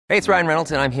Hey, it's Ryan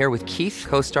Reynolds, and I'm here with Keith,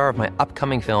 co-star of my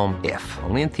upcoming film, If,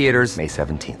 only in theaters May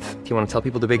 17th. Do you want to tell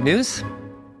people the big news?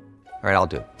 All right, I'll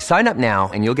do it. Sign up now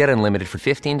and you'll get unlimited for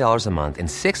 $15 a month and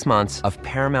 6 months of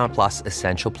Paramount Plus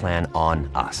Essential Plan on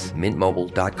us.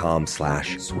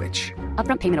 MintMobile.com/switch.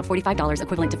 Upfront payment of $45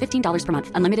 equivalent to $15 per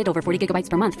month. Unlimited over 40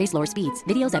 gigabytes per month. Face lower speeds.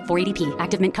 Videos at 480p.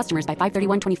 Active Mint customers by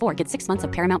 531.24 get 6 months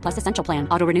of Paramount Plus Essential Plan.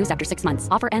 Auto renews after 6 months.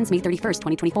 Offer ends May 31st,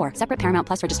 2024. Separate Paramount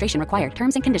Plus registration required.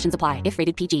 Terms and conditions apply if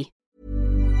rated PG.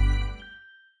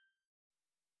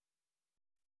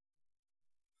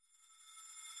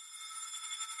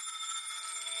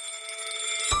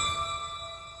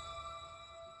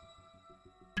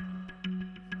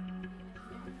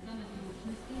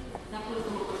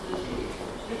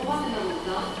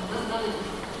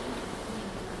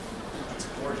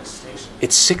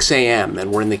 It's 6 a.m.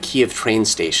 and we're in the Kiev train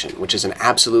station, which is an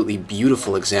absolutely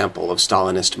beautiful example of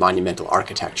Stalinist monumental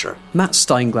architecture. Matt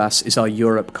Steinglass is our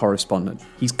Europe correspondent.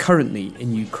 He's currently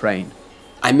in Ukraine.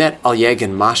 I met Oleg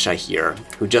and Masha here,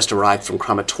 who just arrived from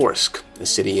Kramatorsk, a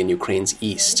city in Ukraine's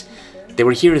east. They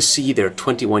were here to see their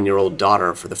 21-year-old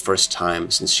daughter for the first time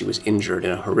since she was injured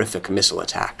in a horrific missile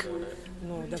attack.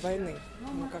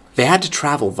 They had to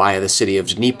travel via the city of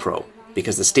Dnipro,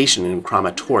 because the station in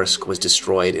Kramatorsk was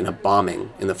destroyed in a bombing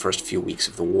in the first few weeks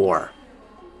of the war.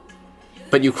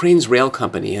 But Ukraine's rail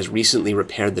company has recently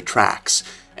repaired the tracks,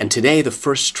 and today the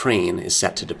first train is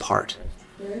set to depart.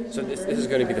 So this is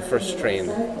going to be the first train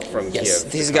from Kiev? Yes,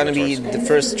 this is going to be the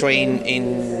first train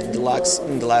in the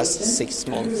last 6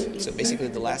 months. So basically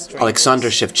the last train. Alexander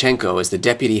Shevchenko is the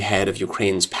deputy head of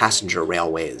Ukraine's passenger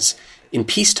railways. In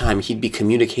peacetime, he'd be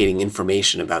communicating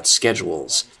information about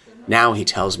schedules. Now he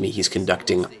tells me he's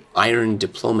conducting iron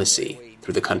diplomacy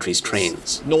through the country's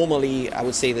trains. Normally, I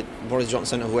would say that Boris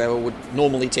Johnson or whoever would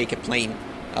normally take a plane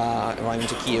arriving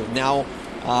to Kiev. Now,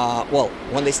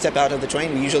 when they step out of the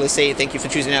train, we usually say, thank you for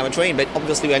choosing our train, but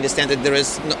obviously we understand that there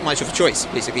is not much of a choice.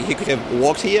 Basically, he could have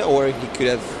walked here or he could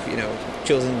have,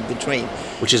 chosen the train.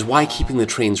 Which is why keeping the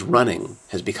trains running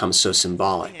has become so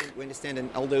symbolic. We understand that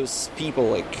all those people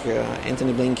like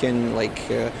Antony Blinken, like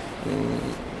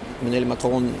Emmanuel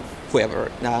Macron,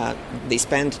 whoever, they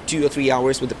spend 2 or 3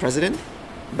 hours with the president,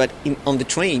 but on the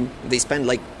train, they spend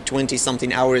like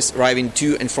 20-something hours arriving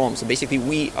to and from. So basically,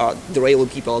 we are the railway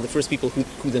people, are the first people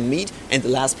who they meet, and the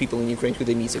last people in Ukraine who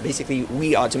they meet. So basically,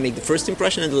 we are to make the first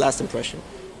impression and the last impression.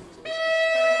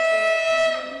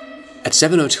 At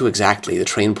 7:02 exactly, the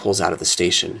train pulls out of the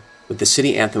station, with the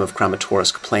city anthem of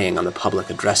Kramatorsk playing on the public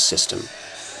address system.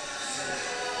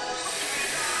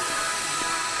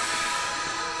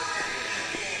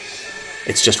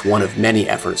 It's just one of many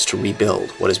efforts to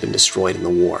rebuild what has been destroyed in the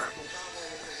war.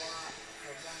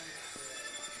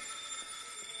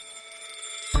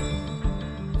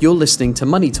 You're listening to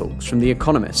Money Talks from The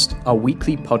Economist, our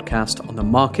weekly podcast on the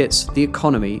markets, the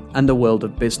economy, and the world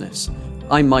of business.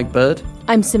 I'm Mike Bird.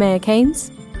 I'm Samaya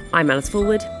Keynes. I'm Alice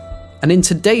Forward. And in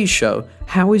today's show,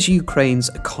 how is Ukraine's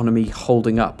economy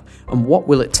holding up, and what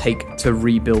will it take to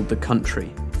rebuild the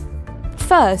country?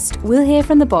 First, we'll hear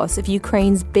from the boss of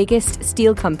Ukraine's biggest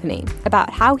steel company about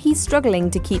how he's struggling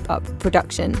to keep up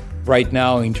production. Right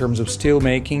now, in terms of steel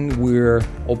making, we're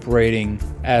operating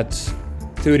at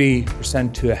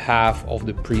 30% to a half of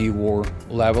the pre-war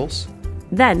levels.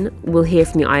 Then we'll hear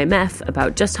from the IMF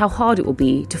about just how hard it will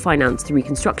be to finance the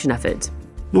reconstruction effort.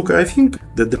 Look, I think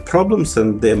that the problems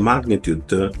and the magnitude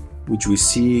which we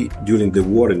see during the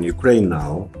war in Ukraine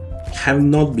now have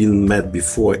not been met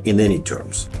before in any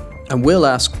terms. And we'll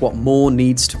ask what more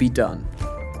needs to be done.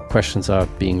 Questions are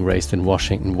being raised in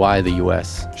Washington why the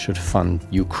US should fund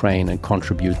Ukraine and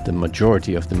contribute the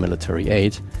majority of the military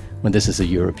aid when this is a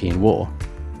European war.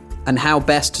 And how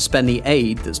best to spend the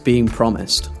aid that's being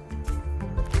promised.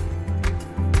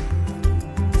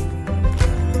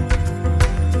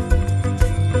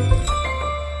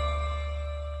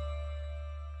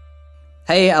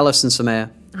 Hey, Alice and Samaya.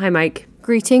 Hi, Mike.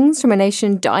 Greetings from a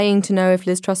nation dying to know if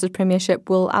Liz Truss's premiership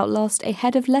will outlast a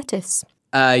head of lettuce.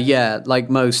 Like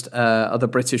most other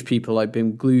British people, I've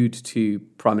been glued to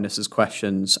Prime Minister's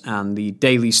questions and the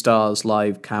Daily Star's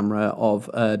live camera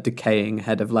of a decaying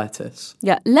head of lettuce.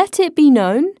 Yeah, let it be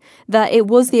known that it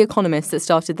was The Economist that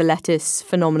started the lettuce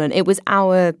phenomenon. It was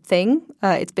our thing.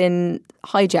 It's been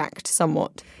hijacked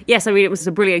somewhat. Yes, I mean, it was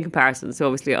a brilliant comparison, so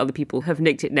obviously other people have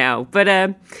nicked it now.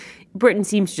 But Britain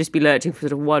seems to just be lurching from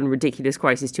sort of one ridiculous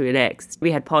crisis to the next. We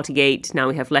had Partygate, now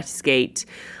we have Lettucegate.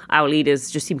 Our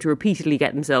leaders just seem to repeatedly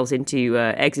get themselves into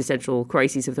existential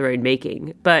crises of their own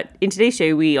making. But in today's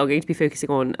show, we are going to be focusing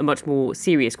on a much more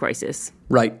serious crisis.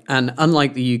 Right. And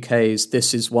unlike the UK's,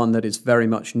 this is one that is very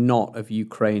much not of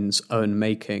Ukraine's own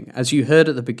making. As you heard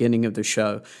at the beginning of the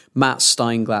show, Matt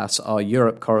Steinglass, our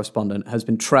Europe correspondent, has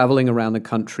been traveling around the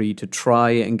country to try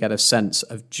and get a sense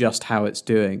of just how it's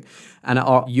doing. And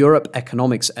our Europe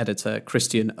economics editor,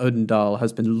 Christian Odendahl,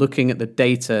 has been looking at the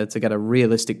data to get a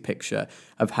realistic picture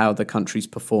of how the country's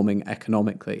performing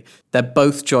economically. They're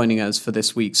both joining us for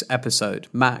this week's episode.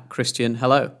 Matt, Christian,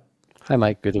 hello. Hi,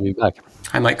 Mike. Good to be back.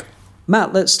 Hi, Mike.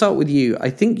 Matt, let's start with you. I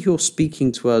think you're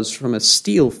speaking to us from a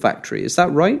steel factory. Is that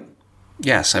right?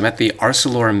 Yes, I'm at the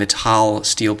ArcelorMittal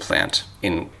steel plant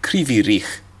in Kryvyi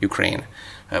Rih, Ukraine,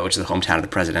 which is the hometown of the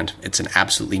president. It's an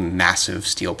absolutely massive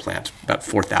steel plant, about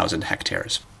 4,000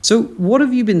 hectares. So what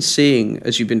have you been seeing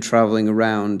as you've been traveling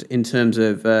around in terms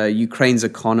of Ukraine's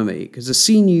economy? Because the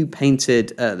scene you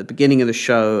painted at the beginning of the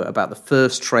show about the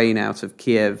first train out of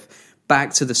Kiev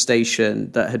back to the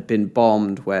station that had been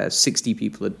bombed where 60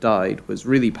 people had died was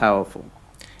really powerful.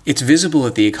 It's visible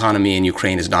that the economy in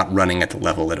Ukraine is not running at the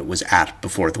level that it was at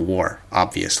before the war,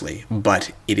 obviously,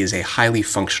 but it is a highly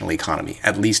functional economy,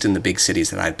 at least in the big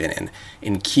cities that I've been in.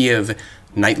 In Kiev,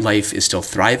 nightlife is still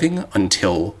thriving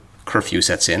until curfew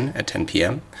sets in at 10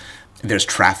 p.m. There's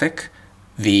traffic.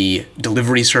 The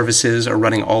delivery services are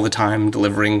running all the time,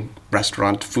 delivering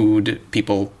restaurant food.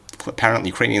 Apparently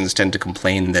Ukrainians tend to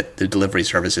complain that the delivery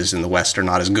services in the West are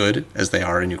not as good as they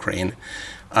are in Ukraine.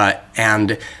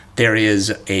 And there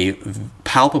is a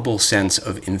palpable sense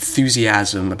of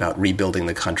enthusiasm about rebuilding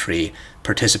the country,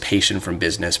 participation from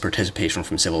business, participation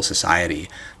from civil society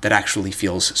that actually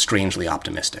feels strangely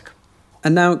optimistic.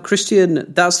 And now, Christian,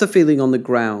 that's the feeling on the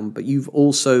ground, but you've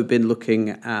also been looking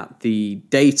at the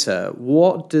data.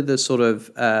 What do the sort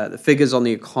of the figures on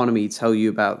the economy tell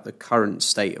you about the current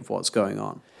state of what's going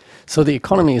on? So the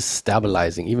economy is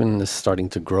stabilizing, even is starting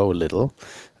to grow a little.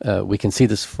 We can see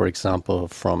this, for example,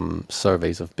 from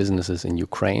surveys of businesses in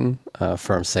Ukraine.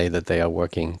 Firms say that they are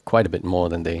working quite a bit more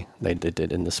than they did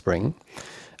in the spring.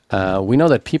 We know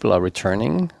that people are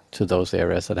returning to those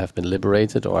areas that have been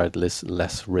liberated or at least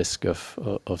less risk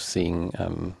of seeing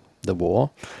the war.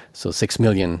 So 6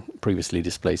 million previously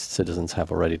displaced citizens have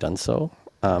already done so.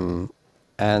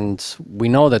 And we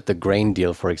know that the grain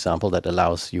deal, for example, that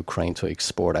allows Ukraine to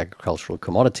export agricultural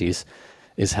commodities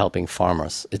is helping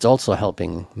farmers. It's also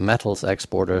helping metals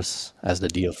exporters as the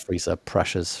deal frees up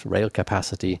precious rail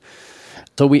capacity.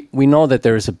 So we know that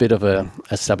there is a bit of a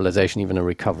stabilization, even a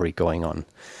recovery going on.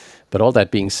 But all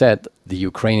that being said, the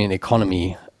Ukrainian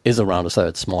economy is around a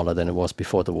third smaller than it was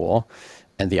before the war.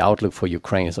 And the outlook for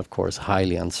Ukraine is, of course,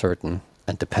 highly uncertain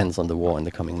and depends on the war in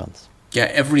the coming months. Yeah,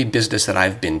 every business that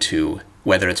I've been to,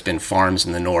 whether it's been farms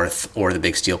in the north or the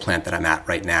big steel plant that I'm at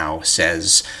right now,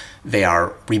 says they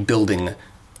are rebuilding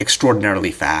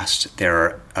extraordinarily fast.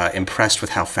 They're impressed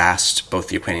with how fast both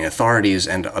the Ukrainian authorities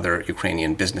and other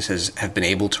Ukrainian businesses have been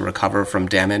able to recover from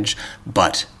damage,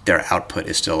 but their output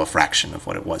is still a fraction of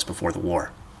what it was before the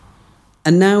war.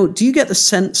 And now, do you get the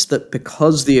sense that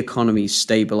because the economy is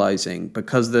stabilizing,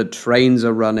 because the trains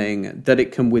are running, that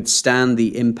it can withstand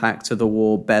the impact of the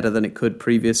war better than it could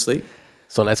previously?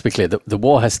 So let's be clear, the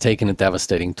war has taken a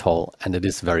devastating toll and it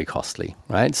is very costly,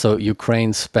 right? So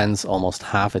Ukraine spends almost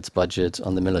half its budget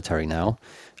on the military now.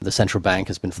 The central bank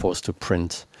has been forced to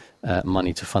print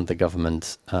money to fund the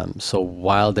government. So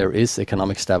while there is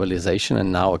economic stabilization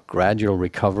and now a gradual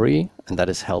recovery, and that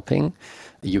is helping,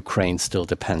 Ukraine still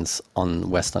depends on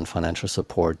Western financial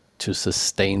support to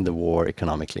sustain the war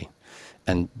economically.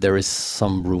 And there is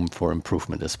some room for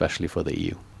improvement, especially for the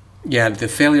EU. Yeah, the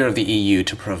failure of the EU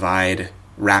to provide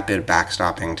rapid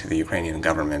backstopping to the Ukrainian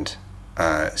government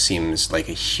seems like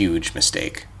a huge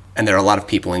mistake. And there are a lot of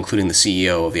people, including the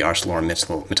CEO of the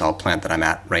ArcelorMittal plant that I'm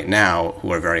at right now,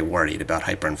 who are very worried about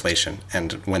hyperinflation.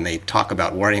 And when they talk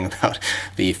about worrying about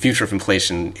the future of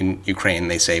inflation in Ukraine,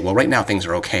 they say, well, right now things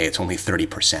are okay. It's only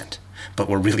 30%. But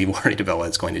we're really worried about what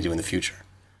it's going to do in the future.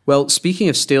 Well, speaking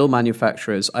of steel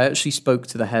manufacturers, I actually spoke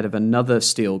to the head of another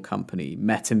steel company,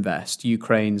 Metinvest,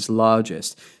 Ukraine's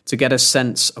largest, to get a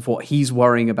sense of what he's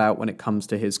worrying about when it comes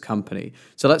to his company.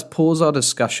 So let's pause our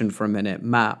discussion for a minute.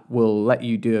 Matt, we'll let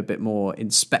you do a bit more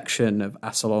inspection of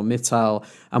ArcelorMittal,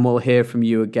 and we'll hear from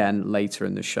you again later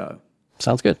in the show.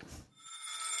 Sounds good.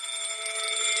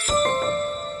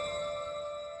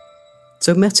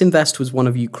 So Metinvest was one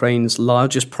of Ukraine's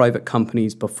largest private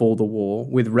companies before the war,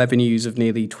 with revenues of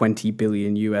nearly $20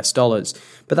 billion.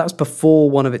 But that was before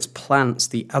one of its plants,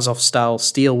 the Azovstal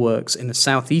steelworks in the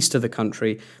southeast of the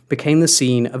country, became the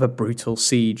scene of a brutal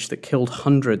siege that killed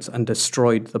hundreds and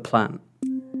destroyed the plant.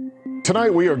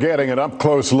 Tonight, we are getting an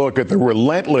up-close look at the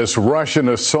relentless Russian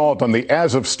assault on the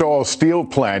Azovstal steel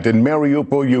plant in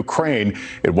Mariupol, Ukraine,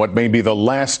 in what may be the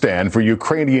last stand for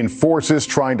Ukrainian forces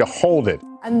trying to hold it.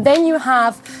 And then you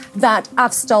have that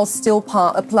Azovstal steel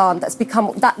plant that's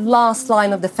become that last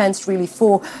line of defense, really,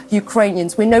 for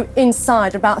Ukrainians. We know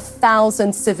inside about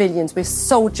 1,000 civilians with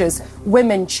soldiers,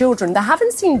 women, children. They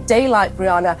haven't seen daylight,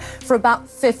 Brianna, for about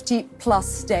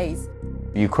 50-plus days.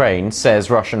 Ukraine says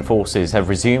Russian forces have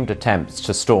resumed attempts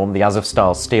to storm the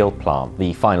Azovstal steel plant,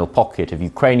 the final pocket of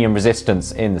Ukrainian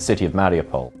resistance in the city of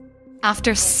Mariupol.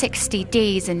 After 60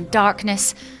 days in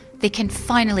darkness, they can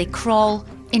finally crawl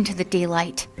into the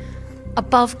daylight.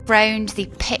 Above ground, they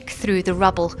pick through the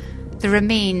rubble, the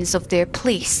remains of their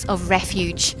place of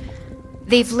refuge.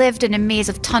 They've lived in a maze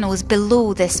of tunnels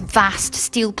below this vast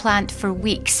steel plant for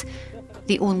weeks,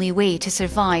 the only way to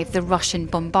survive the Russian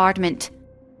bombardment.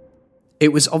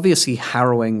 It was obviously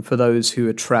harrowing for those who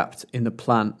were trapped in the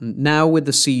plant. Now, with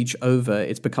the siege over,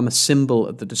 it's become a symbol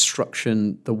of the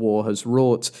destruction the war has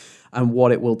wrought and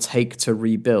what it will take to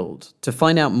rebuild. To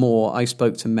find out more, I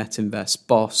spoke to Metinvest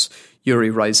boss Yuri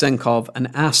Ryzenkov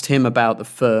and asked him about the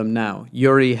firm now.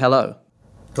 Yuri, hello.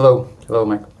 Hello. Hello,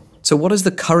 Mike. So what is the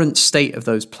current state of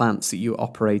those plants that you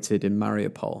operated in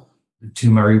Mariupol? The 2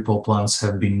 Mariupol plants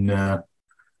have been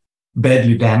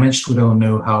badly damaged. We don't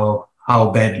know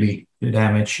how badly the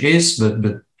damage is,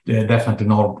 but they're definitely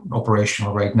not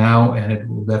operational right now, and it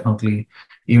will definitely,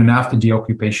 even after the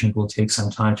occupation, it will take some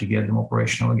time to get them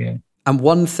operational again. And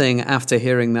one thing after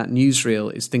hearing that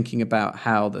newsreel is thinking about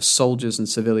how the soldiers and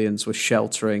civilians were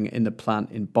sheltering in the plant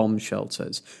in bomb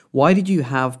shelters. Why did you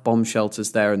have bomb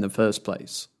shelters there in the first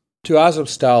place? To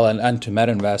Azovstal and to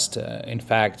Metinvest, in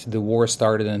fact, the war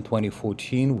started in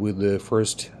 2014 with the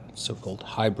first so-called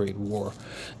hybrid war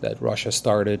that Russia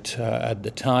started at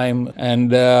the time.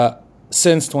 And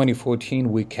since 2014,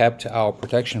 we kept our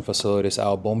protection facilities,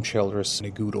 our bomb shelters, in a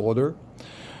good order,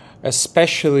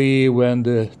 especially when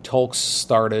the talks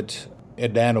started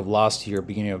at the end of last year,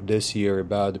 beginning of this year,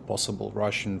 about the possible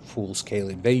Russian full-scale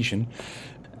invasion.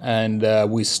 And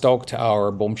we stocked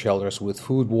our bomb shelters with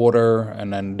food, water,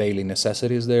 and then daily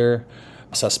necessities there,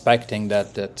 suspecting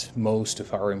that most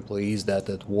of our employees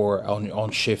that were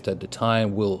on shift at the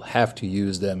time will have to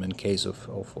use them in case of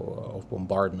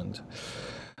bombardment.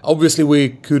 Obviously, we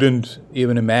couldn't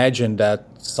even imagine that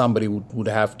somebody would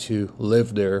have to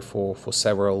live there for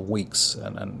several weeks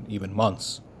and even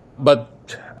months.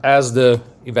 But as the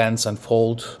events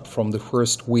unfold from the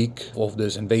first week of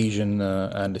this invasion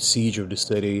and the siege of the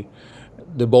city,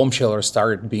 the bomb shelters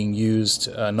started being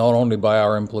used not only by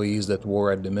our employees that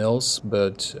were at the mills,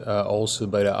 but also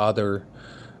by the other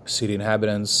city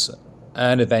inhabitants,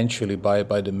 and eventually by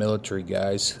the military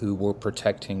guys who were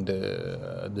protecting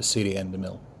the city and the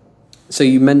mill. So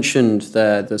you mentioned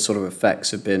the sort of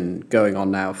effects have been going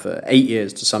on now for 8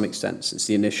 years to some extent since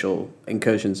the initial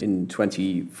incursions in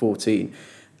 2014.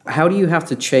 How do you have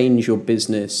to change your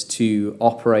business to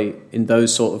operate in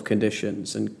those sort of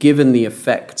conditions? And given the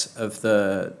effect of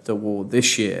the war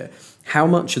this year, how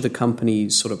much of the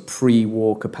company's sort of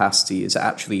pre-war capacity is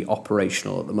actually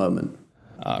operational at the moment?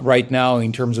 Right now,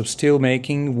 in terms of steel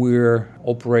making, we're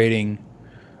operating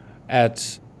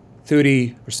at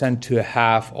 30% to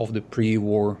half of the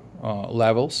pre-war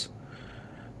levels.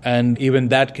 And even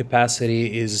that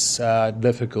capacity is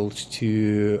difficult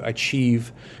to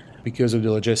achieve because of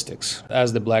the logistics.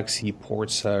 As the Black Sea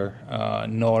ports are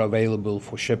not available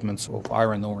for shipments of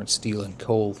iron ore and steel and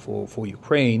coal for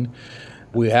Ukraine,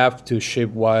 we have to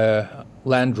ship via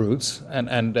land routes,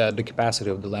 and the capacity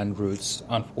of the land routes,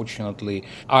 unfortunately,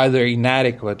 either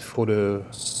inadequate for the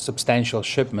substantial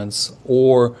shipments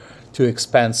or too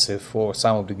expensive for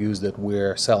some of the goods that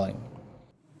we're selling.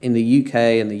 In the UK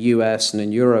and the US and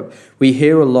in Europe, we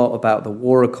hear a lot about the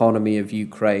war economy of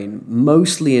Ukraine,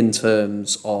 mostly in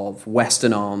terms of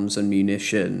Western arms and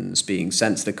munitions being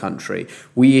sent to the country.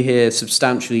 We hear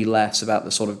substantially less about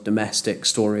the sort of domestic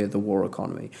story of the war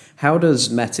economy. How does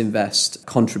Metinvest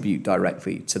contribute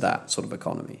directly to that sort of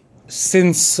economy?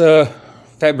 Since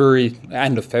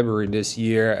end of February this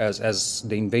year, as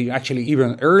the invasion, actually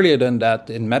even earlier than that,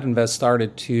 Metinvest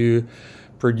started to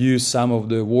produce some of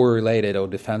the war-related or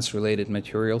defense-related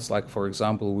materials. Like, for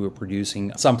example, we were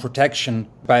producing some protection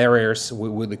barriers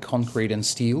with the concrete and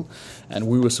steel, and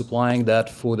we were supplying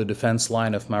that for the defense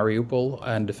line of Mariupol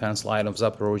and defense line of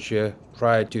Zaporozhye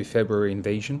prior to February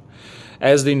invasion.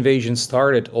 As the invasion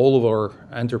started, all of our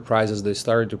enterprises, they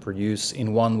started to produce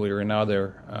in one way or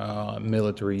another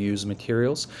military-use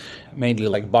materials, mainly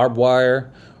like barbed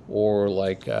wire or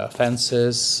like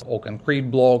fences or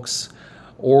concrete blocks,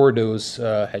 or those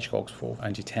hedgehogs for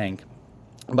anti-tank.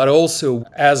 But also,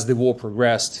 as the war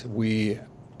progressed, we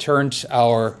turned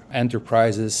our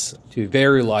enterprises to a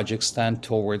very large extent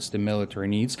towards the military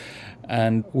needs.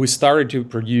 And we started to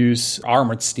produce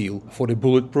armored steel for the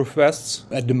bulletproof vests.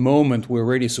 At the moment, we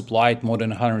already supplied more than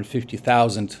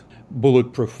 150,000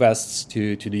 bulletproof vests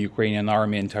to the Ukrainian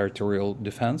army and territorial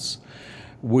defense.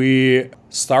 We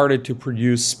started to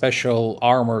produce special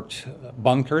armored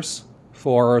bunkers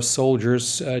for our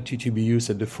soldiers to be used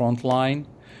at the front line.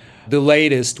 The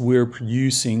latest, we're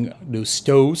producing those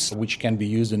stoves, which can be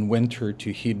used in winter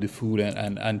to heat the food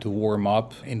and to warm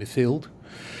up in the field.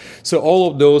 So all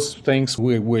of those things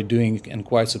we're doing in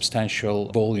quite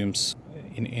substantial volumes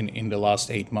in the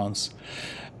last 8 months.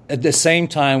 At the same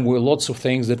time, there are lots of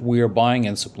things that we are buying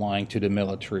and supplying to the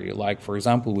military. Like, for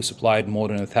example, we supplied more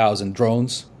than 1,000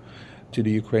 drones to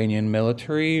the Ukrainian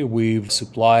military. We've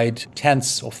supplied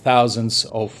tens of thousands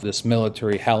of these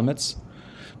military helmets,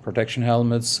 protection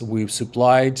helmets. We've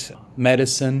supplied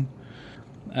medicine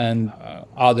and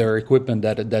other equipment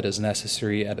that is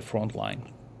necessary at the front line.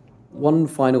 One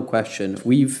final question.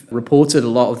 We've reported a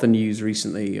lot of the news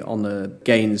recently on the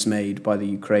gains made by the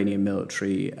Ukrainian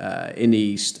military in the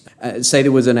East. Say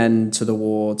there was an end to the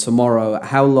war tomorrow.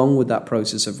 How long would that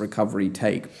process of recovery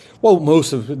take? Well,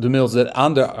 most of the mills that are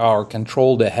under our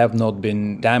control, they have not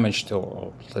been damaged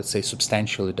or, let's say,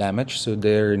 substantially damaged. So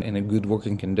they're in a good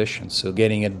working condition. So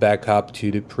getting it back up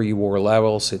to the pre-war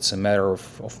levels, it's a matter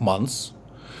of months.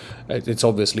 It's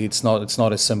obviously it's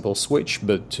not a simple switch,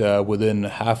 but within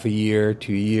half a year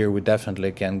to a year, we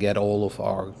definitely can get all of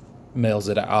our mills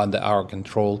that are under our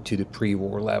control to the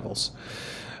pre-war levels.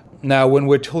 Now, when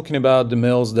we're talking about the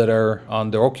mills that are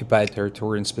on the occupied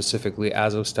territory, and specifically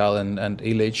Azovstal and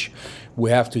Ilich,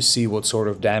 we have to see what sort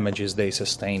of damages they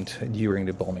sustained during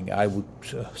the bombing. I would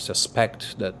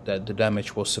suspect that the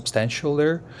damage was substantial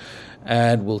there,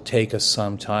 and will take us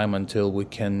some time until we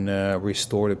can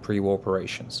restore the pre-war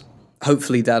operations.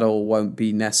 Hopefully that all won't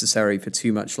be necessary for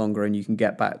too much longer and you can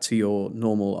get back to your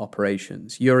normal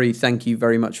operations. Yuri, thank you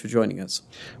very much for joining us.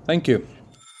 Thank you.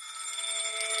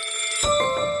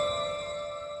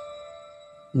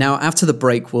 Now, after the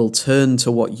break, we'll turn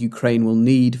to what Ukraine will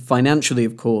need, financially,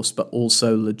 of course, but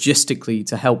also logistically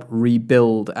to help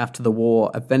rebuild after the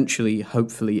war eventually,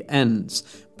 hopefully, ends.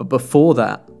 But before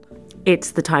that,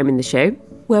 it's the time in the show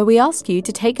where we ask you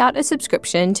to take out a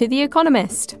subscription to The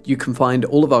Economist. You can find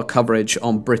all of our coverage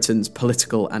on Britain's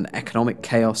political and economic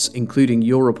chaos, including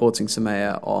your reporting,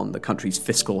 Samaya, on the country's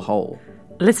fiscal hole.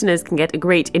 Listeners can get a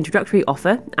great introductory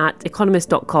offer at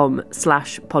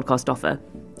economist.com/podcast offer.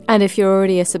 And if you're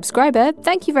already a subscriber,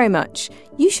 thank you very much.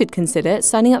 You should consider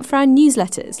signing up for our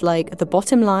newsletters like The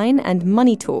Bottom Line and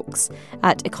Money Talks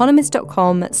at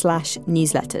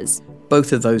economist.com/newsletters.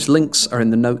 Both of those links are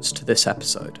in the notes to this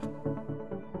episode.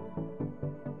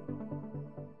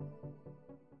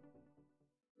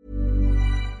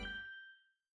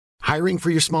 Hiring for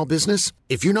your small business?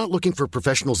 If you're not looking for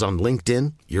professionals on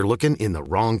LinkedIn, you're looking in the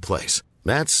wrong place.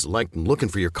 That's like looking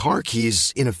for your car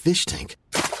keys in a fish tank.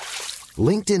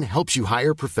 LinkedIn helps you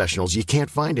hire professionals you can't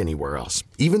find anywhere else,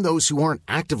 even those who aren't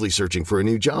actively searching for a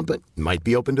new job but might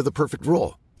be open to the perfect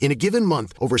role. In a given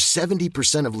month, over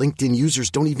 70% of LinkedIn users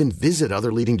don't even visit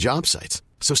other leading job sites.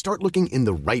 So start looking in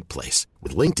the right place.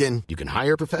 With LinkedIn, you can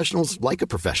hire professionals like a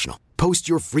professional. Post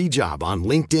your free job on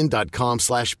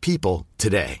linkedin.com/people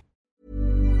today.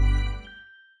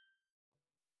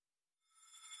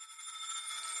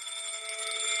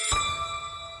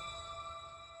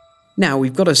 Now,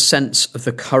 we've got a sense of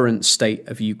the current state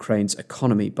of Ukraine's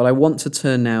economy, but I want to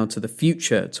turn now to the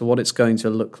future, to what it's going to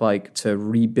look like to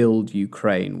rebuild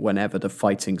Ukraine whenever the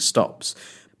fighting stops.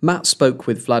 Matt spoke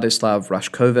with Vladislav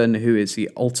Rashkovan, who is the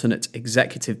alternate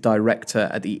executive director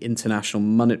at the International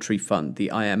Monetary Fund, the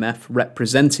IMF,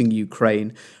 representing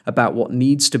Ukraine, about what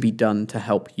needs to be done to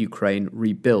help Ukraine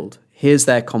rebuild. Here's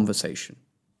their conversation.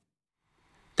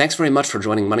 Thanks very much for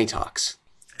joining Money Talks.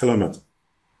 Hello, Matt.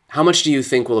 How much do you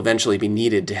think will eventually be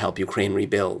needed to help Ukraine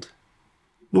rebuild?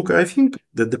 Look, I think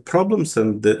that the problems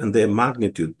and their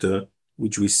magnitude,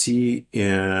 which we see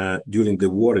during the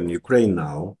war in Ukraine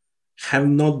now, have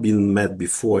not been met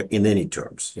before in any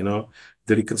terms. You know,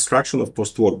 the reconstruction of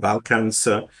post-war Balkans,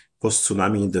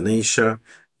 post-tsunami Indonesia,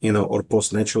 or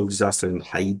post-natural disaster in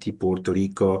Haiti, Puerto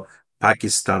Rico,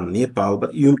 Pakistan, Nepal,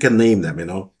 but you can name them,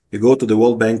 You go to the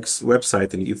World Bank's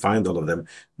website and you find all of them.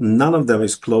 None of them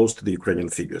is close to the Ukrainian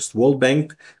figures. World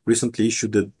Bank recently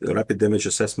issued the rapid damage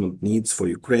assessment needs for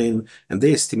Ukraine, and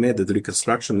they estimate that the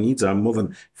reconstruction needs are more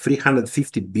than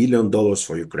 $350 billion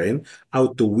for Ukraine,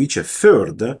 out of which a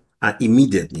third are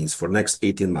immediate needs for next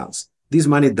 18 months. This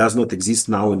money does not exist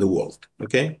now in the world,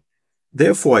 okay?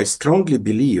 Therefore, I strongly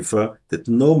believe that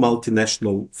no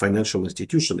multinational financial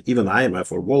institution, even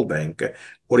IMF or World Bank,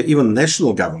 or even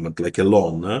national government like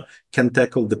alone, can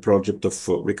tackle the project of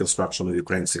reconstruction of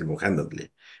Ukraine single-handedly.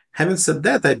 Having said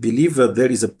that, I believe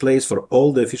there is a place for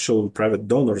all the official and private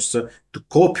donors to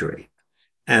cooperate.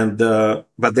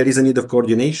 But there is a need of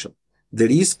coordination. The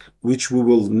risk which we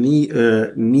will need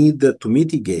to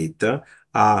mitigate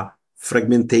are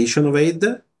fragmentation of aid,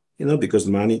 because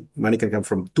money can come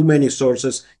from too many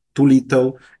sources, too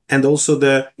little, and also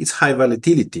it's high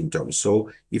volatility in terms.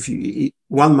 So if you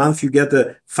 1 month you get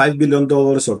 $5 billion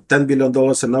or $10 billion,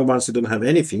 and now once you don't have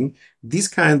anything, this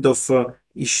kind of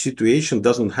situation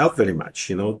doesn't help very much,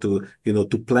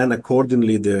 to plan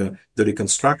accordingly the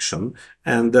reconstruction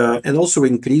and also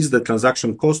increase the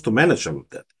transaction cost to manage all of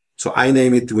that. So I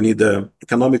name it, we need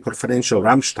economic or financial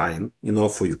Rammstein,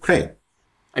 for Ukraine.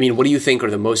 I mean, what do you think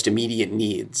are the most immediate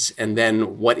needs? And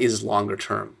then what is longer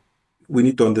term? We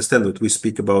need to understand that we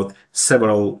speak about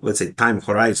several, let's say, time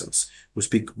horizons. We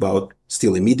speak about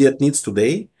still immediate needs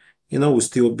today. We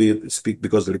still speak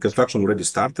because the reconstruction already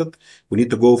started. We need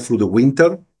to go through the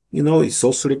winter. It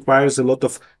also requires a lot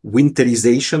of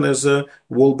winterization, as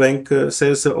World Bank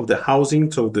says, of the housing.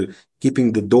 So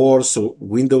keeping the doors or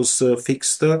windows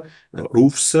fixed,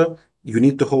 roofs. You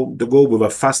need to go with a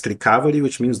fast recovery,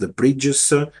 which means the bridges,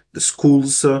 the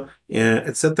schools,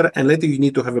 etc. And later you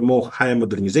need to have a more higher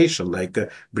modernization, like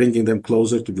bringing them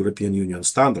closer to European Union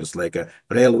standards, like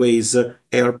railways,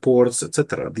 airports,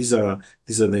 etc. These are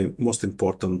the most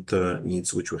important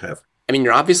needs which we have. I mean,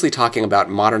 you're obviously talking about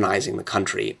modernizing the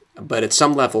country, but at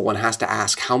some level one has to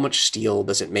ask, how much steel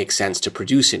does it make sense to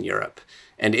produce in Europe?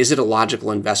 And is it a logical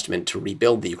investment to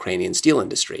rebuild the Ukrainian steel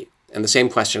industry? And the same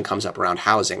question comes up around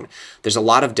housing. There's a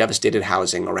lot of devastated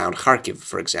housing around Kharkiv,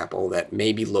 for example, that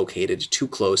may be located too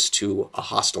close to a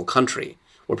hostile country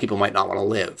where people might not want to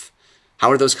live.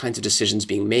 How are those kinds of decisions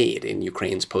being made in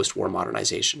Ukraine's post-war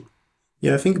modernization?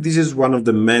 Yeah, I think this is one of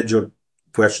the major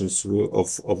questions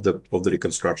of the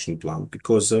reconstruction plan,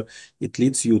 because it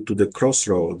leads you to the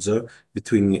crossroads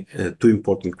between two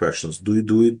important questions. Do you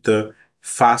do it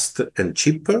fast and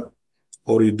cheaper,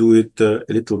 or you do it a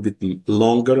little bit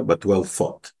longer but well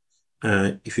thought?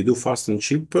 If you do fast and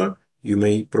cheaper, you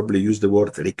may probably use the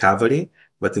word recovery,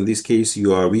 but in this case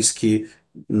you are risky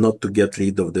not to get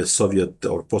rid of the Soviet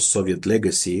or post-Soviet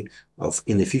legacy of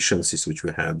inefficiencies which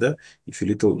we had. If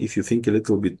you think a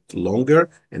little bit longer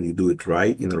and you do it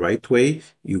right in the right way,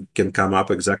 you can come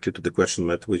up exactly to the question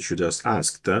that which you just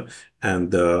asked.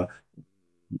 And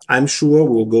I'm sure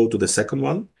we'll go to the second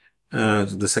one.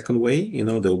 The second way,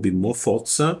 there will be more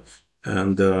thoughts.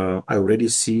 And I already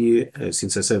see,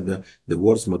 since I said the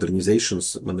words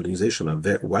modernization are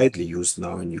very widely used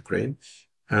now in Ukraine,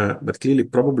 but clearly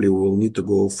probably we will need to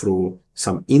go through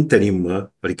some interim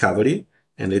recovery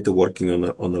and later working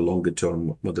on a longer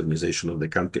term modernization of the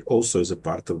country, also as a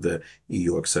part of the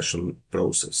EU accession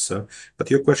process. But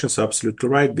your question is absolutely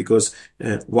right, because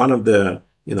one of the,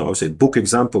 I would say, book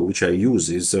example which I use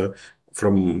is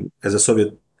as a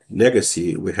Soviet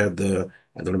legacy, we had,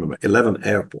 11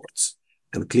 airports.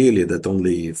 And clearly that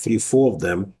only 3-4 of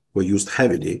them were used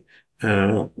heavily,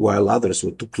 while others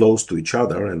were too close to each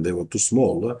other and they were too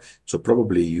small. So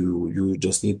probably you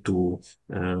just need to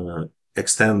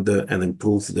extend and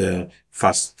improve the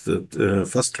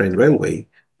fast train railway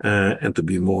and to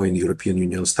be more in European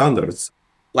Union standards.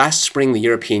 Last spring, the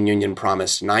European Union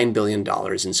promised $9 billion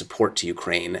in support to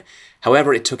Ukraine.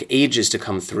 However, it took ages to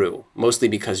come through, mostly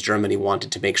because Germany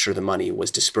wanted to make sure the money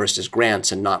was dispersed as grants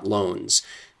and not loans.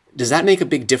 Does that make a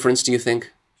big difference, do you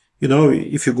think?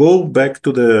 If you go back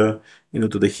to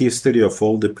the history of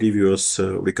all the previous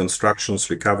reconstructions,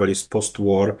 recoveries,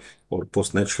 post-war or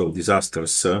post-natural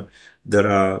disasters, there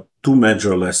are two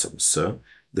major lessons.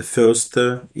 The first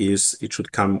is it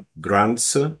should come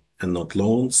grants and not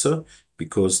loans,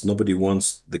 because nobody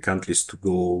wants the countries to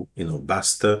go,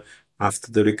 bust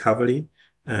after the recovery.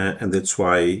 And that's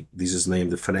why this is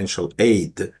named the financial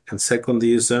aid. And second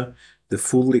is the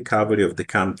full recovery of the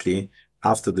country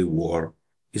after the war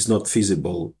is not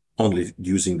feasible only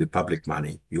using the public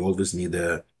money. You always need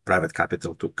a private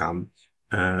capital to come.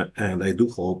 And I do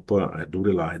hope, I do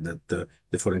rely that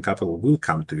the foreign capital will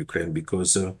come to Ukraine,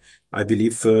 because I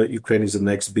believe Ukraine is the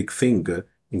next big thing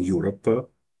in Europe.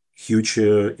 Huge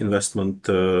investments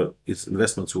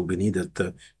will be needed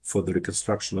for the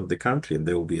reconstruction of the country, and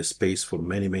there will be a space for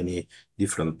many, many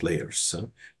different players.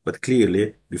 But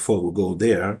clearly, before we go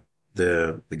there,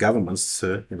 the governments,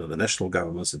 the national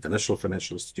governments, international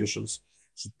financial institutions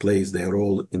should play their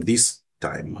role in this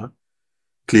time.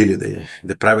 Clearly,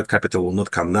 the private capital will not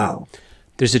come now.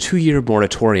 There's a 2-year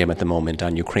moratorium at the moment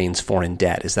on Ukraine's foreign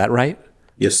debt. Is that right?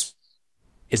 Yes.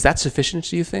 Is that sufficient,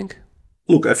 do you think?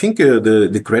 Look, I think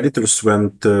the creditors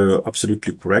went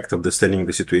absolutely correct understanding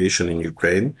the situation in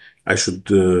Ukraine. I should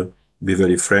be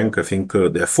very frank. I think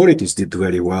the authorities did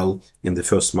very well in the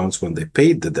first months when they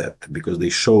paid the debt, because they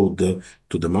showed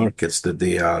to the markets that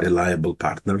they are reliable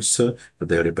partners, that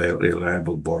they are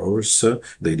reliable borrowers.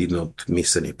 They did not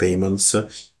miss any payments.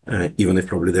 Even if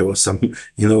probably there was some,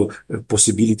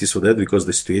 possibilities for that, because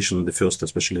the situation in the first,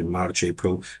 especially in March,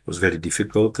 April, was very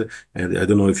difficult. And I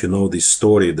don't know if you know this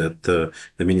story that the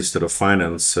Minister of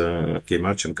Finance, K.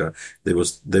 Marchenko,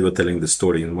 they were telling the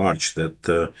story in March that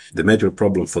the major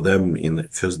problem for them in the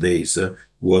first days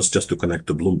was just to connect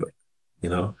to Bloomberg.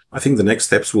 I think the next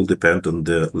steps will depend on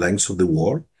the length of the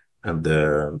war and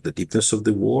the deepness of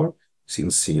the war,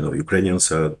 since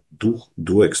Ukrainians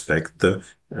do expect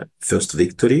first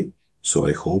victory. So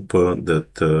I hope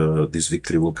that this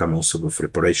victory will come also with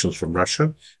reparations from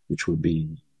Russia, which will be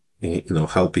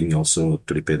helping also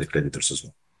to repay the creditors as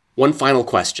well. One final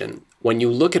question. When you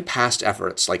look at past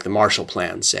efforts like the Marshall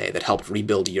Plan, say, that helped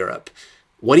rebuild Europe,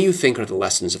 what do you think are the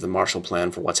lessons of the Marshall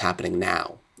Plan for what's happening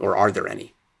now? Or are there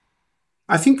any?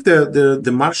 I think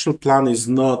the Marshall Plan is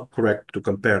not correct to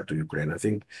compare to Ukraine. I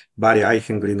think Barry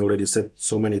Eichengreen already said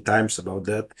so many times about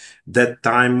that. That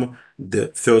time,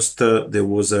 there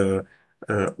was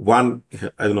one,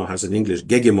 I don't know how it's in English,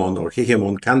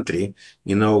 hegemon country,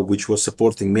 which was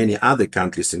supporting many other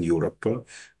countries in Europe,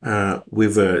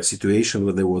 with a situation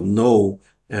where there were no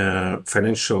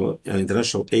financial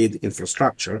international aid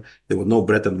infrastructure. There were no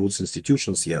Bretton Woods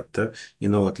institutions yet.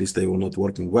 At least they were not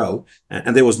working well.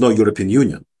 And there was no European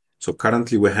Union. So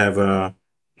currently we have a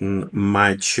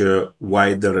much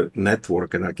wider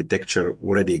network and architecture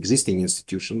already existing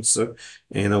institutions.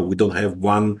 We don't have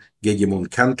one hegemon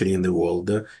country in the world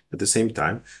at the same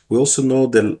time. We also know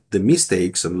the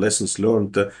mistakes and lessons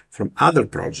learned from other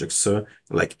projects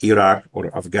like Iraq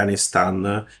or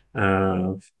Afghanistan,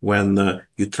 when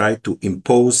you try to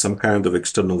impose some kind of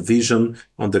external vision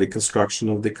on the reconstruction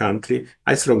of the country.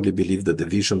 I strongly believe that the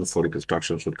vision for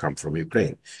reconstruction should come from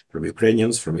Ukraine, from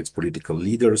Ukrainians, from its political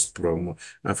leaders, from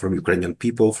Ukrainian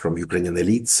people, from Ukrainian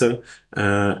elites.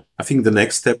 I think the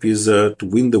next step is to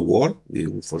win the war.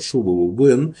 For sure we will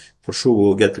win. For sure we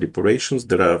will get reparations.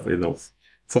 There are,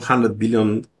 $400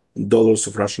 billion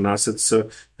of Russian assets,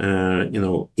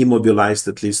 immobilized,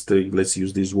 at least, let's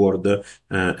use this word,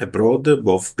 abroad,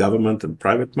 both government and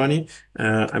private money.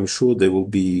 I'm sure they will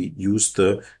be used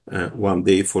one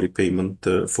day for repayment,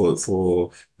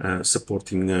 for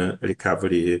supporting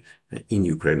recovery in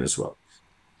Ukraine as well.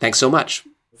 Thanks so much.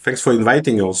 Thanks for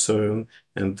inviting us, and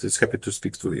it's happy to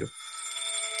speak to you.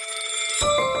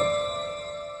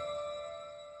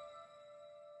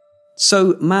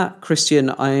 So, Matt, Christian,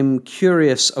 I'm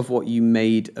curious of what you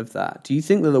made of that. Do you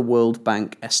think that the World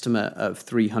Bank estimate of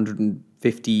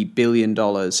 $350 billion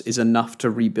is enough to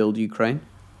rebuild Ukraine?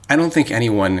 I don't think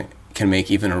anyone can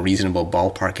make even a reasonable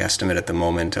ballpark estimate at the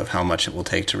moment of how much it will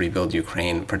take to rebuild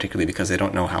Ukraine, particularly because they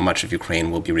don't know how much of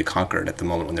Ukraine will be reconquered at the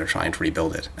moment when they're trying to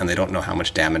rebuild it. And they don't know how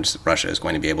much damage Russia is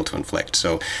going to be able to inflict.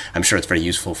 So I'm sure it's very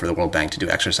useful for the World Bank to do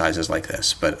exercises like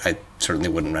this, but I certainly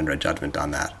wouldn't render a judgment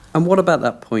on that. And what about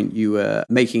that point you were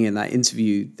making in that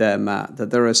interview there, Matt,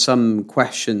 that there are some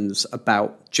questions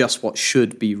about just what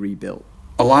should be rebuilt?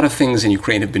 A lot of things in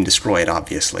Ukraine have been destroyed,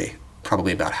 obviously.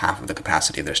 Probably about half of the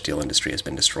capacity of their steel industry has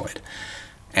been destroyed.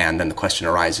 And then the question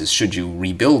arises, should you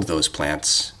rebuild those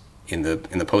plants in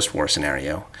the post-war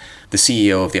scenario? The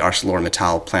CEO of the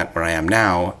ArcelorMittal plant where I am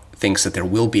now thinks that there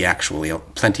will be actually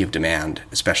plenty of demand,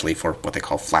 especially for what they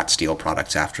call flat steel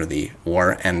products after the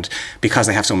war. And because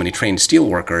they have so many trained steel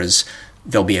workers,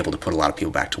 they'll be able to put a lot of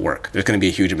people back to work. There's going to be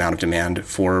a huge amount of demand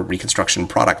for reconstruction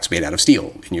products made out of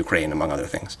steel in Ukraine, among other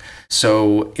things.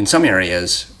 So in some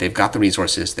areas, they've got the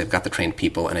resources, they've got the trained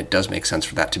people, and it does make sense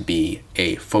for that to be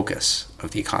a focus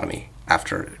of the economy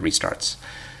after it restarts.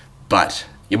 But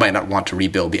you might not want to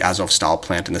rebuild the Azovstal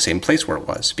plant in the same place where it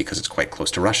was, because it's quite close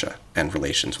to Russia, and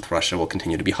relations with Russia will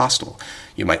continue to be hostile.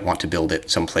 You might want to build it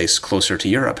someplace closer to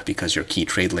Europe, because your key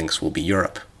trade links will be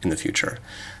Europe in the future.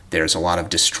 There's a lot of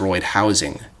destroyed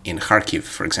housing in Kharkiv,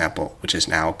 for example, which is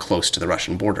now close to the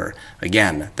Russian border.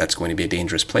 Again, that's going to be a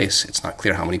dangerous place. It's not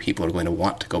clear how many people are going to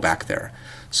want to go back there.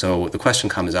 So the question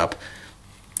comes up,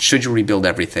 should you rebuild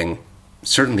everything?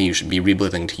 Certainly you should be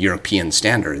rebuilding to European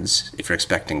standards if you're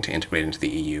expecting to integrate into the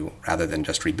EU, rather than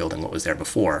just rebuilding what was there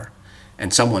before.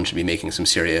 And someone should be making some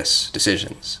serious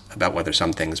decisions about whether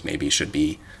some things maybe should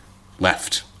be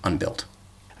left unbuilt.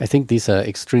 I think these are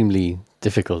extremely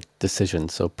difficult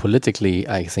decisions. So politically,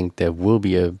 I think there will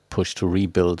be a push to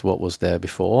rebuild what was there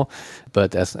before.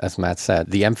 But as Matt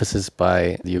said, the emphasis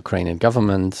by the Ukrainian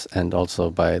government and also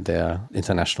by their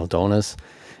international donors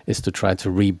is to try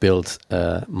to rebuild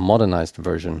a modernized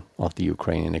version of the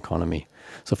Ukrainian economy.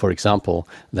 So, for example,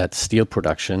 that steel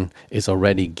production is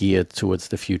already geared towards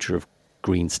the future of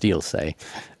green steel, say,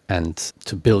 and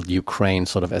to build Ukraine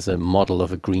sort of as a model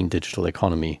of a green digital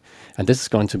economy. And this is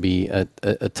going to be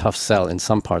a tough sell in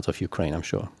some parts of Ukraine, I'm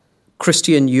sure.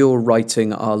 Christian, you're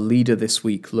writing our leader this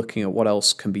week, looking at what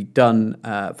else can be done.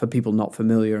 For people not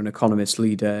familiar, an Economist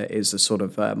leader is a sort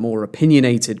of more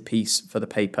opinionated piece for the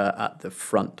paper at the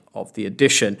front of the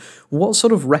edition. What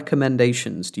sort of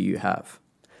recommendations do you have?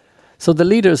 So the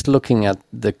leader is looking at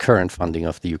the current funding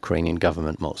of the Ukrainian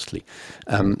government mostly.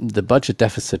 The budget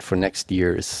deficit for next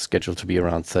year is scheduled to be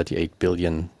around $38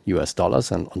 billion,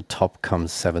 and on top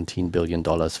comes $17 billion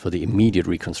for the immediate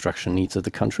reconstruction needs of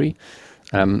the country.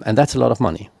 And that's a lot of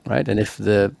money, right? And if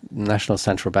the National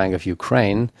Central Bank of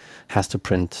Ukraine has to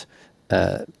print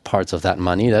parts of that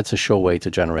money, that's a sure way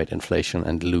to generate inflation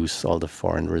and lose all the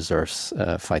foreign reserves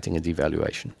fighting a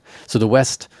devaluation. So the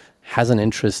West has an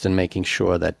interest in making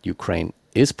sure that Ukraine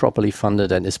is properly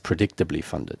funded and is predictably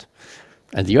funded.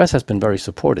 And the US has been very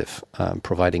supportive,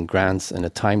 providing grants in a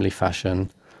timely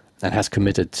fashion and has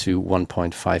committed to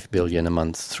 $1.5 billion a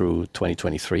month through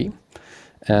 2023.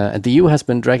 And the EU has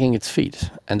been dragging its feet,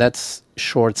 and that's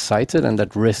short-sighted and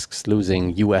that risks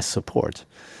losing US support.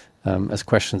 As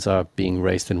questions are being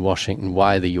raised in Washington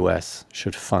why the US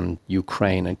should fund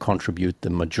Ukraine and contribute the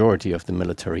majority of the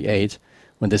military aid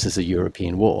when this is a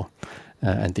European war,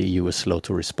 and the EU is slow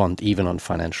to respond even on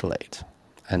financial aid.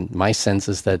 And my sense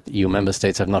is that EU member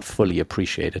states have not fully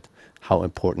appreciated how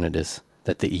important it is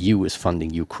that the EU is funding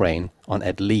Ukraine on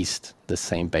at least the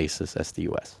same basis as the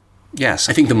US. Yes,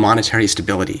 I think the monetary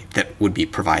stability that would be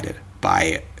provided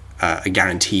by a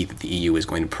guarantee that the EU is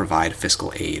going to provide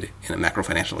fiscal aid and a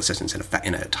macro-financial assistance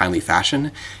in a timely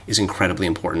fashion is incredibly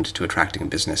important to attracting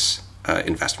business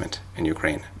investment in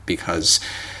Ukraine, because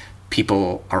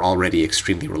people are already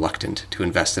extremely reluctant to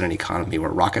invest in an economy where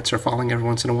rockets are falling every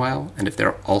once in a while. And if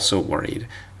they're also worried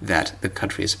that the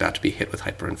country is about to be hit with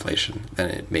hyperinflation, then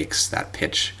it makes that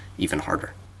pitch even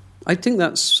harder. I think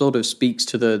that sort of speaks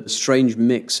to the strange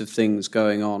mix of things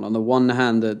going on. On the one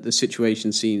hand, the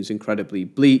situation seems incredibly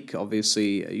bleak.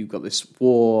 Obviously, you've got this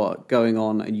war going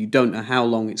on and you don't know how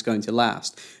long it's going to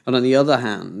last. And on the other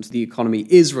hand, the economy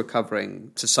is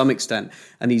recovering to some extent,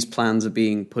 and these plans are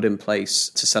being put in place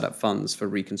to set up funds for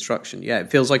reconstruction. Yeah,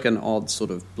 it feels like an odd sort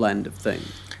of blend of things.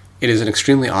 It is an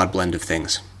extremely odd blend of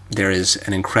things. There is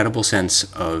an incredible sense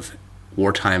of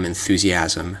wartime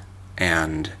enthusiasm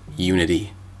and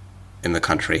unity in the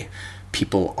country.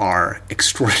 People are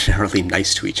extraordinarily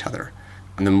nice to each other,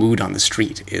 and the mood on the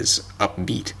street is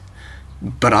upbeat.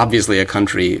 But obviously a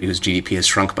country whose GDP has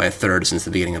shrunk by a third since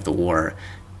the beginning of the war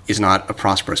is not a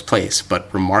prosperous place,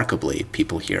 but remarkably,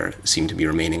 people here seem to be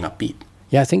remaining upbeat.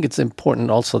 Yeah, I think it's important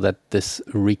also that this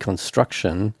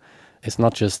reconstruction is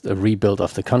not just a rebuild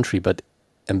of the country, but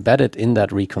embedded in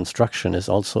that reconstruction is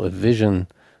also a vision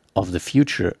of the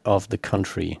future of the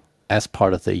country as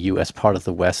part of the EU, as part of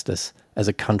the West, as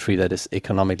a country that is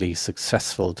economically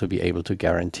successful to be able to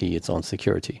guarantee its own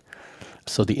security.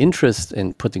 So the interest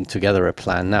in putting together a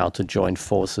plan now to join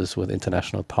forces with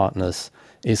international partners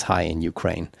is high in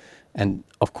Ukraine. And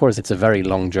of course, it's a very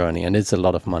long journey and it's a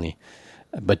lot of money.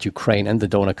 But Ukraine and the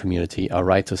donor community are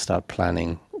right to start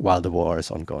planning while the war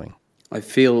is ongoing. I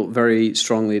feel very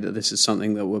strongly that this is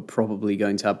something that we're probably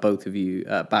going to have both of you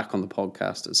back on the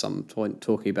podcast at some point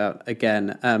talking about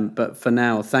again. But for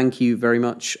now, thank you very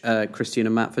much, Christian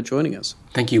and Matt, for joining us.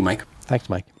 Thank you, Mike. Thanks,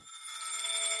 Mike.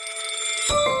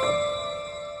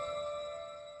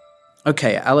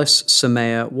 Okay, Alice,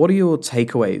 Soumaya, what are your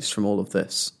takeaways from all of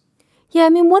this? Yeah, I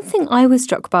mean, one thing I was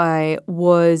struck by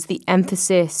was the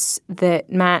emphasis that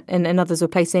Matt and others were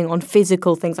placing on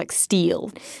physical things like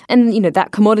steel. And, you know,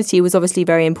 that commodity was obviously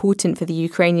very important for the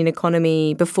Ukrainian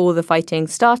economy before the fighting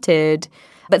started.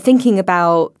 But thinking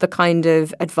about the kind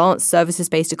of advanced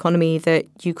services-based economy that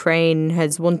Ukraine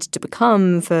has wanted to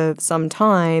become for some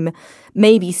time,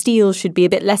 maybe steel should be a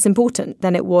bit less important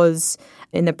than it was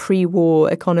in the pre-war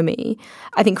economy.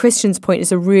 I think Christian's point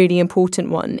is a really important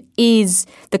one. Is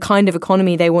the kind of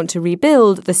economy they want to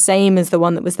rebuild the same as the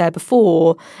one that was there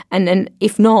before? And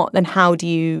if not, then how do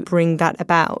you bring that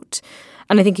about?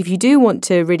 And I think if you do want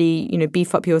to really,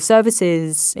 beef up your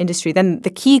services industry, then the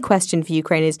key question for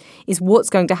Ukraine is what's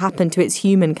going to happen to its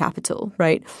human capital,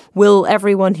 right? Will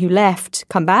everyone who left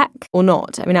come back or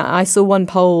not? I mean, I saw one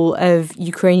poll of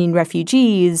Ukrainian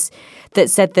refugees that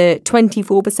said that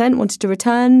 24% wanted to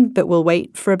return, but will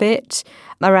wait for a bit.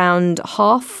 Around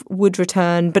half would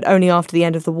return, but only after the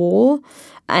end of the war.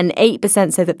 And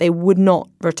 8% said that they would not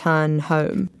return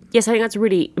home. Yes, I think that's a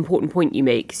really important point you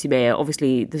make, Soumaya.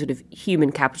 Obviously, the sort of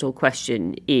human capital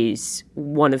question is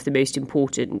one of the most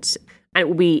important. And it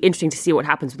will be interesting to see what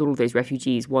happens with all of those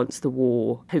refugees once the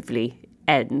war hopefully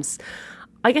ends.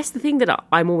 I guess the thing that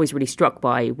I'm always really struck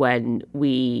by when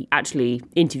we actually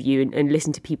interview and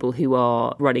listen to people who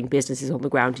are running businesses on the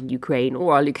ground in Ukraine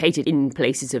or are located in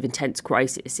places of intense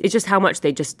crisis is just how much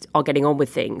they just are getting on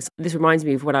with things. This reminds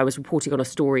me of when I was reporting on a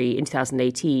story in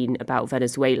 2018 about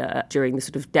Venezuela during the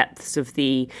sort of depths of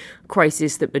the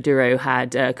crisis that Maduro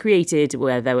had created,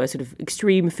 where there were sort of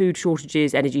extreme food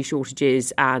shortages, energy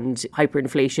shortages and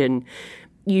hyperinflation.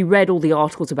 You read all the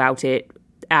articles about it,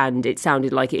 and it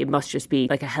sounded like it must just be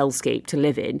like a hellscape to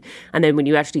live in. And then when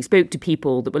you actually spoke to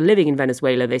people that were living in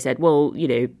Venezuela, they said, well,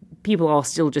 people are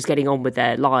still just getting on with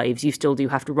their lives. You still do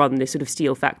have to run this sort of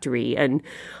steel factory. And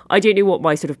I don't know what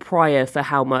my sort of prior for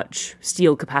how much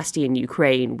steel capacity in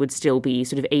Ukraine would still be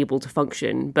sort of able to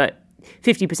function, but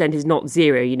 50% is not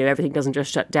zero. Everything doesn't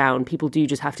just shut down. People do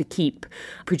just have to keep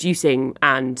producing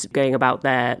and going about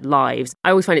their lives. I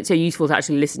always find it so useful to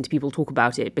actually listen to people talk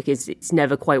about it because it's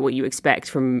never quite what you expect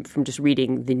from just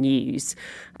reading the news.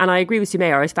 And I agree with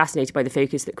Soumaya. I was fascinated by the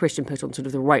focus that Christian put on sort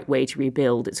of the right way to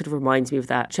rebuild. It sort of reminds me of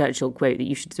that Churchill quote that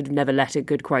you should sort of never let a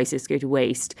good crisis go to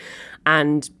waste.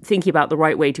 And thinking about the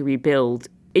right way to rebuild,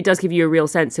 it does give you a real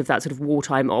sense of that sort of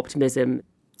wartime optimism.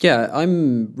 Yeah,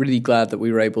 I'm really glad that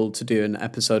we were able to do an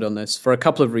episode on this for a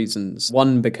couple of reasons.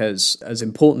 One, because as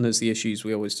important as the issues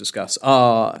we always discuss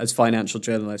are, as financial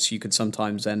journalists, you could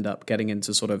sometimes end up getting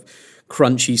into sort of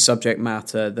crunchy subject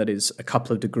matter that is a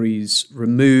couple of degrees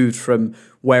removed from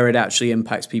where it actually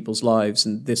impacts people's lives.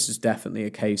 And this is definitely a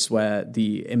case where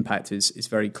the impact is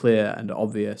very clear and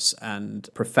obvious and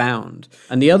profound.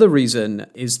 And the other reason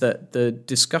is that the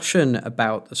discussion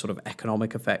about the sort of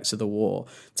economic effects of the war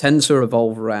tends to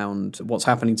revolve around what's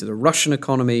happening to the Russian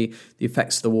economy, the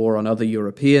effects of the war on other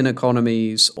European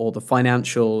economies, or the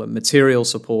financial and material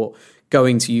support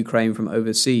going to Ukraine from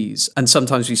overseas. And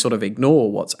sometimes we sort of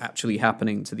ignore what's actually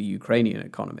happening to the Ukrainian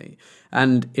economy.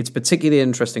 And it's particularly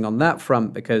interesting on that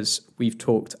front because we've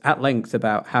talked at length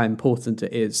about how important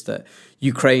it is that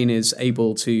Ukraine is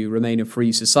able to remain a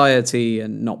free society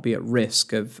and not be at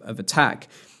risk of attack.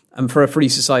 And for a free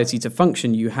society to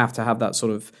function, you have to have that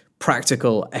sort of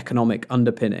practical economic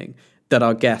underpinning that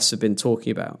our guests have been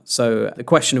talking about. So the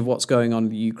question of what's going on in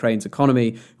the Ukraine's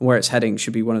economy and where it's heading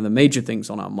should be one of the major things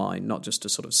on our mind, not just a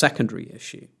sort of secondary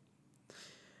issue.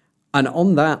 And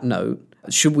on that note,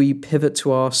 should we pivot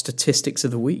to our statistics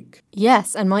of the week?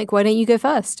 Yes, and Mike, why don't you go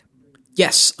first?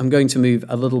 Yes, I'm going to move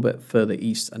a little bit further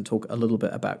east and talk a little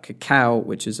bit about Kakao,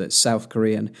 which is a South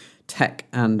Korean tech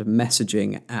and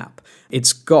messaging app.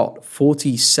 It's got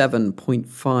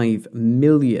 47.5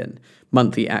 million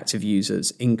monthly active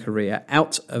users in Korea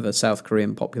out of a South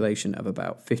Korean population of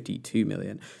about 52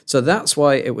 million. So that's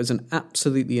why it was an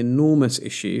absolutely enormous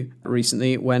issue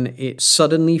recently when it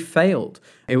suddenly failed.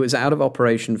 It was out of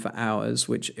operation for hours,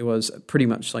 which it was pretty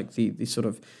much like the sort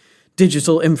of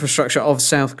digital infrastructure of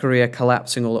South Korea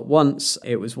collapsing all at once.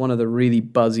 It was one of the really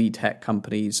buzzy tech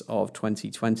companies of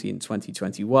 2020 and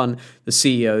 2021. The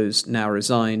CEO's now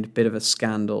resigned, bit of a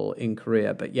scandal in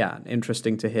Korea. But yeah,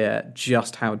 interesting to hear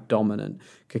just how dominant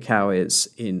Kakao is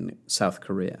in South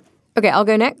Korea. Okay, I'll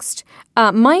go next.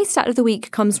 My stat of the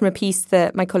week comes from a piece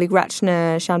that my colleague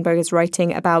Rachna Schanberg is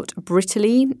writing about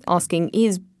Britaly, asking,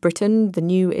 is Britain the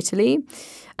new Italy?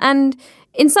 And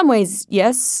in some ways,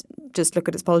 yes, just look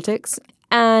at its politics.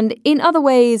 And in other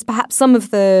ways, perhaps some of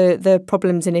the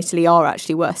problems in Italy are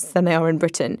actually worse than they are in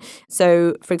Britain.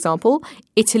 So, for example,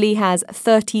 Italy has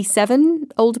 37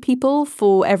 older people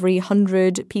for every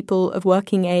 100 people of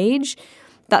working age.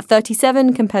 That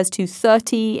 37 compares to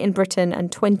 30 in Britain and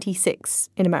 26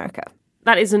 in America.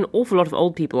 That is an awful lot of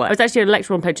old people. I was actually at a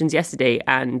lecture on pensions yesterday,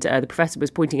 and the professor was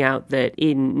pointing out that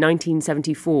in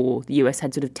 1974, the US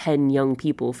had sort of 10 young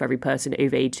people for every person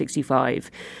over age 65.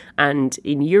 And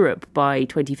in Europe, by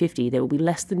 2050, there will be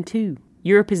less than 2.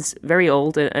 Europe is very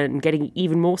old and getting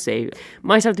even more so.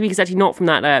 My stat of the week is actually not from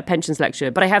that pensions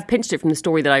lecture, but I have pinched it from the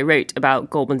story that I wrote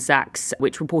about Goldman Sachs,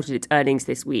 which reported its earnings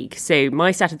this week. So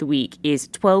my stat of the week is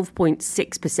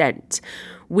 12.6%,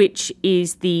 which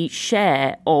is the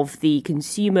share of the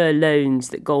consumer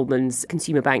loans that Goldman's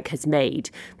Consumer Bank has made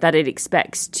that it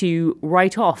expects to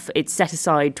write off. It's set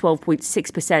aside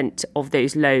 12.6% of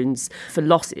those loans for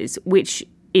losses, which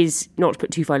is, not to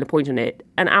put too fine a point on it,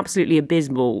 an absolutely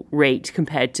abysmal rate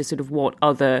compared to sort of what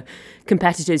other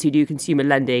competitors who do consumer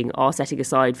lending are setting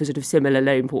aside for sort of similar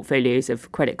loan portfolios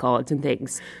of credit cards and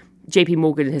things. JP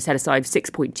Morgan has set aside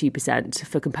 6.2%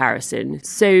 for comparison.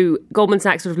 So Goldman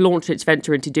Sachs sort of launched its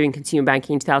venture into doing consumer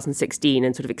banking in 2016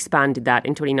 and sort of expanded that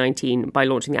in 2019 by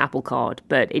launching the Apple Card.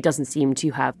 But it doesn't seem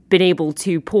to have been able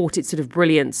to port its sort of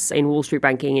brilliance in Wall Street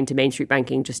banking into Main Street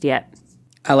banking just yet.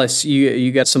 Alice,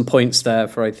 you get some points there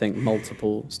for, I think,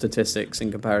 multiple statistics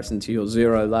in comparison to your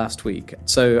 0 last week.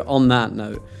 So on that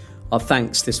note, our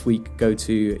thanks this week go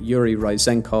to Yuri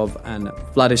Ryzenkov and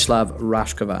Vladislav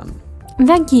Rashkovan. And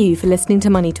thank you for listening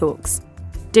to Money Talks.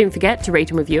 Don't forget to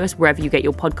rate and review us wherever you get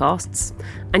your podcasts.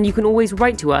 And you can always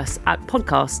write to us at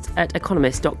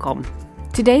podcast@economist.com.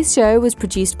 Today's show was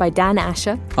produced by Dan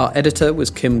Asher. Our editor was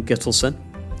Kim Gittelson.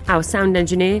 Our sound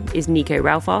engineer is Nico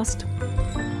Ralfast.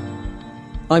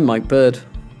 I'm Mike Bird.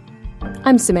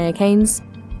 I'm Samaya Keynes.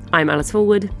 I'm Alice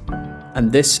Fulwood.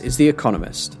 And this is The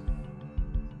Economist.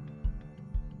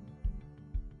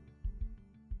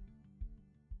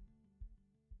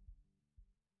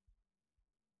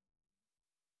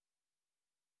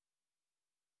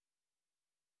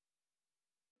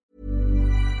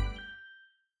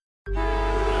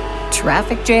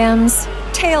 Traffic jams,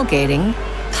 tailgating,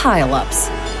 pile-ups.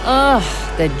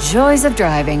 Ugh, the joys of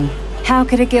driving. How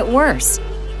could it get worse?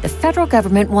 The federal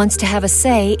government wants to have a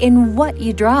say in what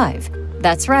you drive.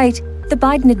 That's right. The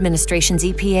Biden administration's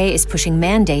EPA is pushing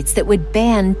mandates that would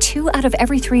ban 2 out of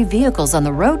every 3 vehicles on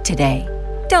the road today.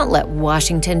 Don't let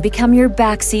Washington become your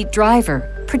backseat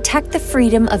driver. Protect the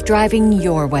freedom of driving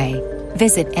your way.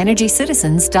 Visit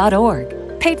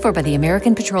EnergyCitizens.org. Paid for by the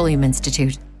American Petroleum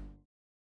Institute.